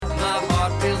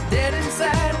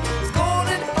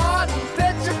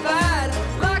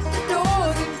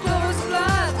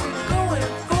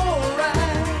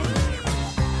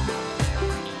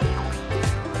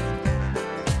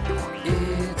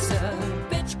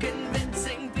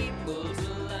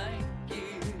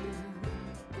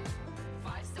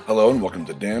Hello and welcome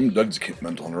to Damn Doug's Cute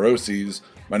Mental Neuroses.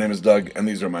 My name is Doug, and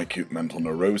these are my cute mental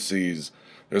neuroses.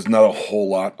 There's not a whole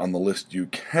lot on the list you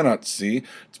cannot see.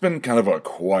 It's been kind of a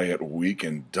quiet week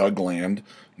in Dougland.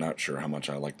 Not sure how much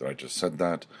I like that I just said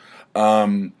that.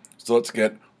 So let's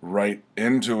get right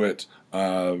into it.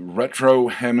 Retro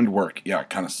Hammond work. Yeah, it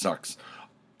kind of sucks.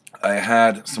 I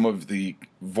had some of the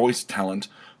voice talent,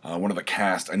 one of the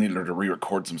cast. I needed her to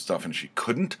re-record some stuff, and she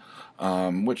couldn't.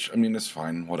 Which, I mean, is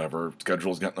fine, whatever.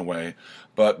 Schedules get in the way.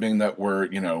 But being that we're,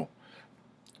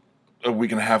 a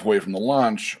week and a half away from the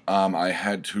launch, I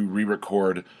had to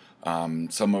re-record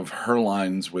some of her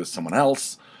lines with someone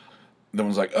else. Then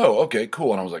was like, oh, okay,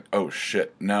 cool. And I was like, oh,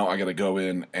 shit. Now I got to go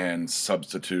in and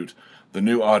substitute the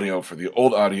new audio for the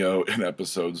old audio in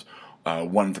episodes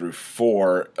 1 through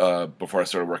 4 before I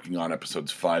started working on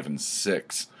episodes 5 and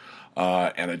 6.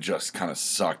 And it just kind of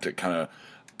sucked. It kind of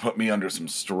put me under some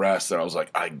stress that I was like,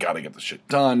 I gotta get this shit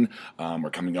done. We're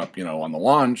coming up, on the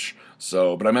launch.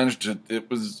 So, but I managed to,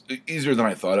 it was easier than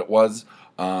I thought it was.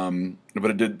 But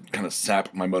it did kind of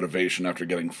sap my motivation after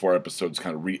getting 4 episodes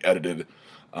kind of re-edited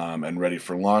and ready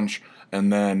for launch.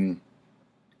 And then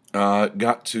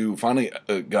got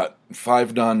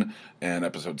 5 done and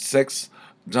episode 6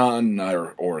 done,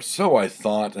 or so I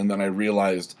thought. And then I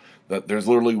realized that there's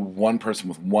literally one person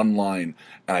with one line,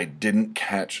 and I didn't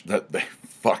catch that they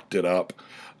fucked it up.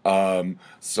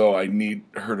 So I need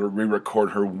her to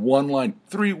re-record her one line,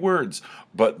 3 words,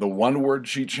 but the one word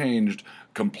she changed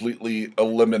completely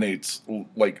eliminates,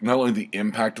 like, not only the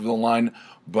impact of the line,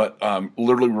 but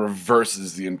literally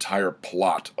reverses the entire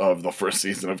plot of the first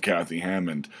season of Kathy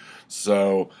Hammond.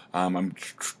 So I'm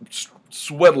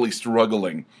sweatily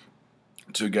struggling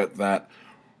to get that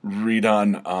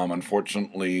redone.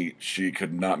 Unfortunately, she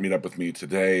could not meet up with me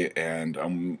today,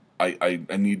 and I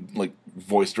need like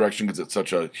voice direction because it's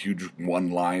such a huge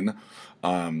one line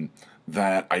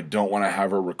that I don't want to have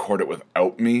her record it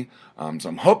without me. So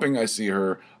I'm hoping I see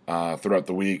her throughout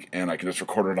the week, and I can just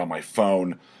record it on my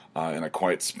phone in a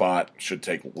quiet spot. Should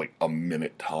take like a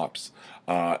minute tops,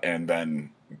 and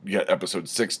then get episode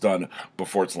 6 done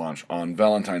before its launch on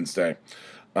Valentine's Day.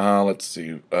 Let's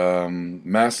see.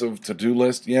 Massive to-do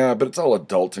list. Yeah, but it's all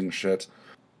adulting shit.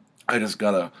 I just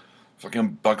gotta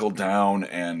fucking buckle down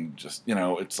and just,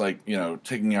 it's like,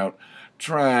 taking out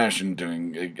trash and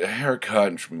doing a haircut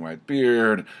and trimming my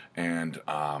beard and,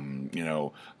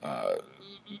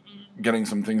 getting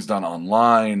some things done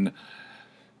online.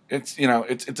 It's,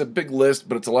 it's a big list,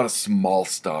 but it's a lot of small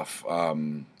stuff.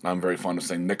 I'm very fond of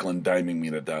saying nickel and diming me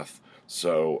to death.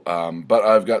 So, but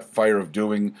I've got fire of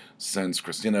doing since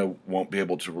Christina won't be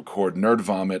able to record Nerd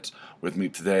Vomit with me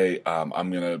today.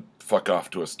 I'm going to fuck off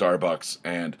to a Starbucks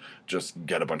and just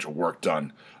get a bunch of work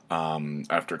done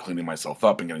after cleaning myself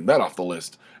up and getting that off the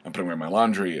list and putting away my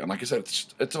laundry. And like I said,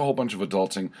 it's a whole bunch of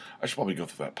adulting. I should probably go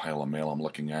through that pile of mail I'm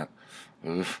looking at.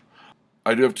 Ugh.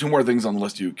 I do have 2 more things on the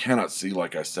list you cannot see.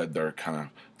 Like I said,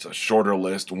 it's a shorter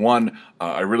list. One,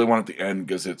 I really want at the end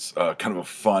because it's kind of a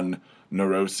fun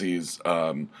neuroses.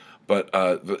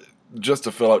 Just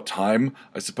to fill out time,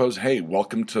 I suppose, hey,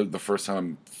 welcome to the first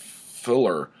time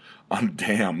filler on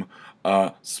Damn.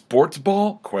 Sports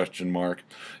ball? Question mark.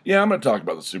 Yeah, I'm going to talk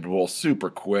about the Super Bowl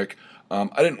super quick.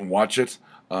 I didn't watch it.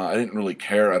 I didn't really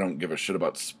care. I don't give a shit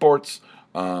about sports.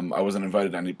 I wasn't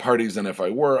invited to any parties, and if I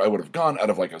were, I would have gone out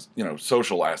of like a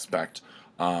social aspect.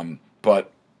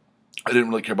 But I didn't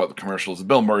really care about the commercials. The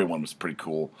Bill Murray one was pretty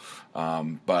cool,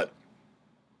 but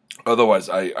otherwise,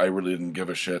 I really didn't give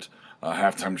a shit.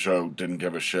 Halftime show, didn't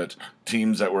give a shit.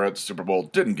 Teams that were at the Super Bowl,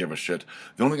 didn't give a shit.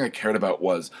 The only thing I cared about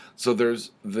was, so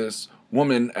there's this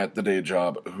woman at the day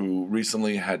job who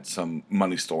recently had some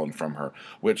money stolen from her,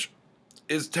 which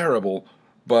is terrible,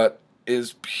 but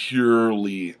is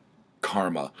purely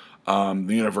karma. The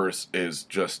universe is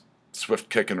just swift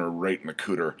kicking her right in the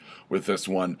cooter with this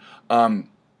one.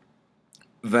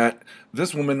 That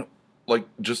this woman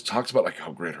just talks about like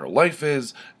how great her life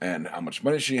is and how much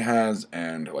money she has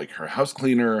and like her house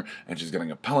cleaner, and she's getting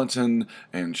a Peloton,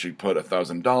 and she put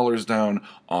 $1,000 down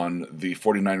on the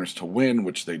 49ers to win,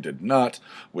 which they did not,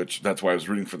 which that's why I was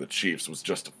rooting for the Chiefs, was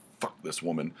just to fuck this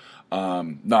woman.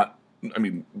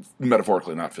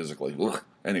 Metaphorically, not physically. Ugh.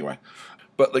 Anyway.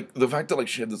 But like the fact that like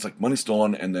she had this like money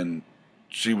stolen, and then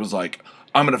she was like,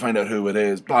 I'm gonna find out who it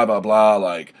is, blah blah blah,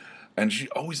 like, and she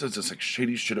always does this like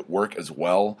shady shit at work as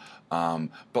well.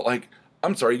 But like,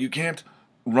 I'm sorry, you can't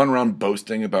run around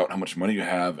boasting about how much money you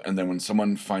have, and then when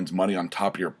someone finds money on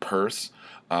top of your purse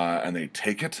and they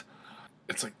take it,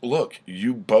 it's like, look,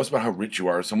 you boast about how rich you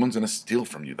are, someone's gonna steal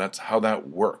from you. That's how that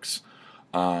works.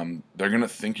 they're going to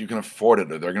think you can afford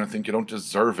it, or they're going to think you don't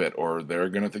deserve it, or they're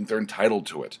going to think they're entitled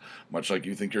to it, much like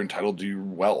you think you're entitled to your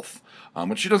wealth.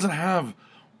 But she doesn't have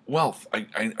wealth.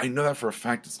 I know that for a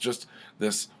fact. It's just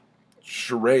this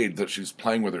charade that she's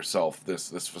playing with herself,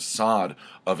 this facade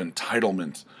of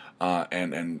entitlement,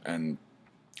 and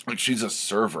like she's a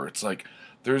server. It's like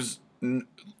there's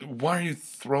why are you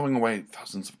throwing away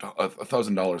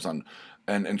 $1,000 on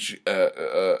and she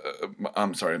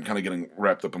I'm sorry, I'm kind of getting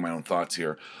wrapped up in my own thoughts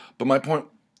here, but my point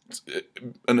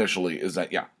initially is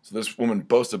that yeah, so this woman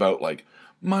boasts about like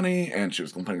money and she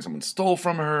was complaining someone stole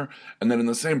from her, and then in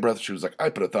the same breath she was like, I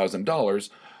put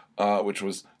 $1,000, which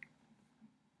was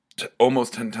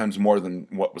almost 10 times more than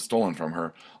what was stolen from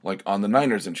her, like on the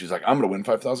Niners, and she's like, I'm gonna win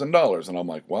 $5,000, and I'm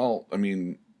like, well, I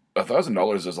mean,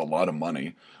 $1,000 is a lot of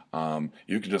money.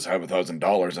 You could just have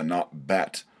 $1,000 and not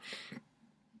bet.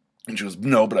 And she goes,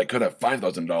 no, but I could have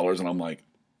 $5,000, and I'm like,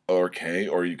 okay,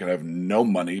 or you could have no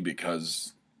money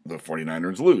because the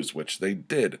 49ers lose, which they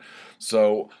did.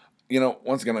 So,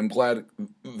 once again, I'm glad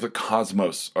the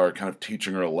Cosmos are kind of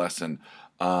teaching her a lesson.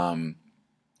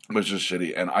 Which is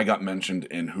shitty. And I got mentioned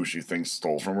in who she thinks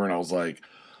stole from her, and I was like,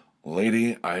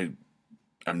 lady, I'm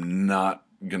not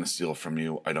gonna steal from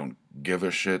you. I don't give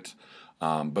a shit.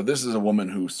 But this is a woman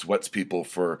who sweats people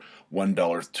for $1,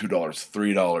 $2,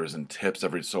 $3 in tips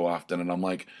every so often, and I'm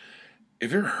like,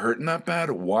 if you're hurting that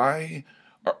bad, why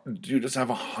do you just have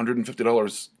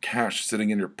 $150 cash sitting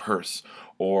in your purse?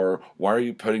 Or why are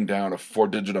you putting down a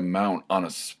 4-digit amount on a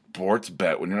sports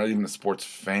bet when you're not even a sports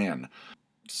fan?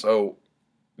 So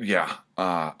yeah,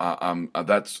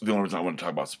 that's the only reason I want to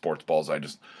talk about sports balls. I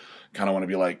just kind of want to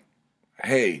be like,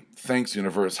 hey, thanks,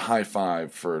 universe, high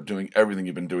five for doing everything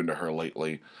you've been doing to her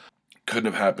lately.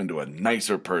 Couldn't have happened to a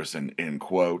nicer person, in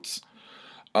quotes.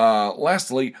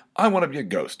 Lastly, I want to be a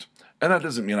ghost. And that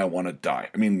doesn't mean I want to die.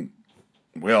 I mean,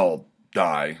 we all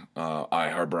die. I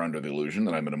harbor under the illusion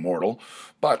that I'm an immortal.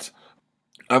 But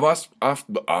I've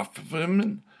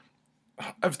theremin.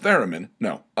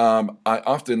 No. I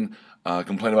often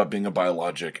complain about being a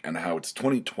biologic and how it's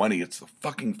 2020, it's the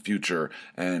fucking future,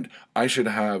 and I should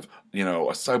have, a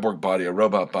cyborg body, a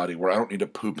robot body where I don't need to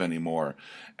poop anymore.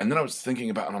 And then I was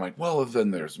thinking about, and I'm like, well,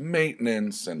 then there's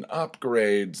maintenance and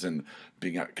upgrades and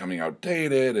becoming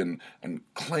outdated and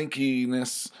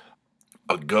clankiness.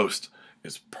 A ghost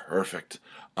is perfect.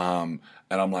 And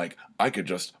I'm like, I could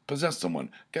just possess someone,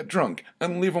 get drunk,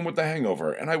 and leave them with the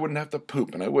hangover, and I wouldn't have to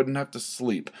poop, and I wouldn't have to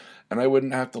sleep, and I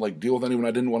wouldn't have to deal with anyone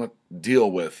I didn't want to deal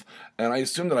with. And I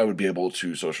assumed that I would be able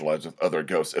to socialize with other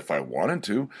ghosts if I wanted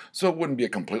to, so it wouldn't be a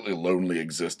completely lonely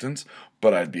existence,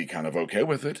 but I'd be kind of okay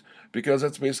with it, because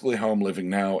that's basically how I'm living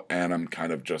now, and I'm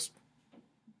kind of just,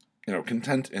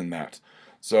 content in that.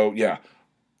 So yeah,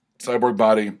 cyborg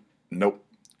body, nope.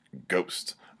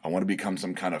 Ghost. I want to become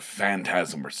some kind of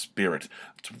phantasm or spirit.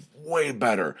 It's way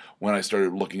better when I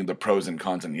started looking at the pros and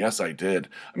cons, and yes, I did.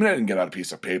 I mean, I didn't get out a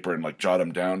piece of paper and jot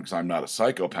them down because I'm not a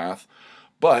psychopath,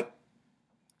 but,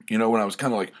 when I was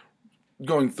kind of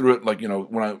going through it,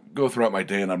 when I go throughout my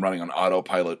day and I'm running on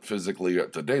autopilot physically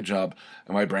at the day job,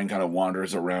 and my brain kind of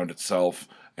wanders around itself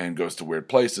and goes to weird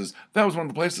places, that was one of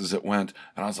the places it went,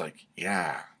 and I was like,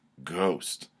 yeah,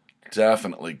 ghost.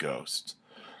 Definitely ghost.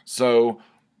 So,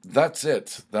 that's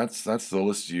it. That's the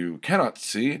list you cannot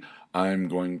see. I'm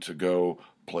going to go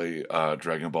play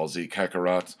Dragon Ball Z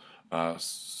Kakarot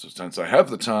since I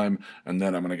have the time, and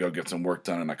then I'm going to go get some work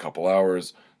done in a couple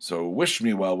hours. So wish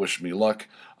me well, wish me luck,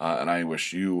 and I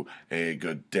wish you a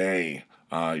good day.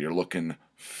 You're looking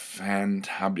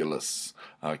fantabulous.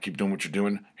 Keep doing what you're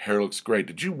doing. Hair looks great.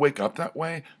 Did you wake up that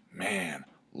way? Man,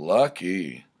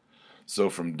 lucky. So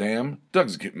from Damn,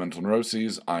 Doug's Acute Mental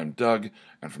Neuroses, I'm Doug,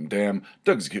 and from Damn,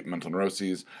 Doug's Acute Mental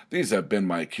Neuroses, these have been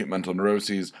my Acute Mental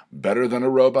Neuroses Better Than a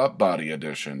Robot Body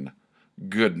edition.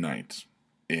 Good night,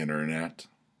 Internet.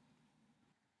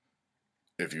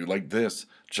 If you like this,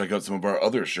 check out some of our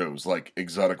other shows like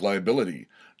Exotic Liability,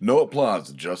 No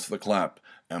Applause, Just the Clap,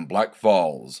 and Black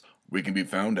Falls. We can be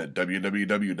found at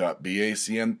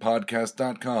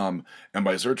www.bacnpodcast.com and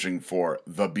by searching for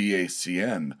The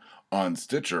BACN on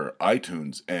Stitcher,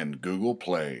 iTunes, and Google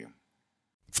Play.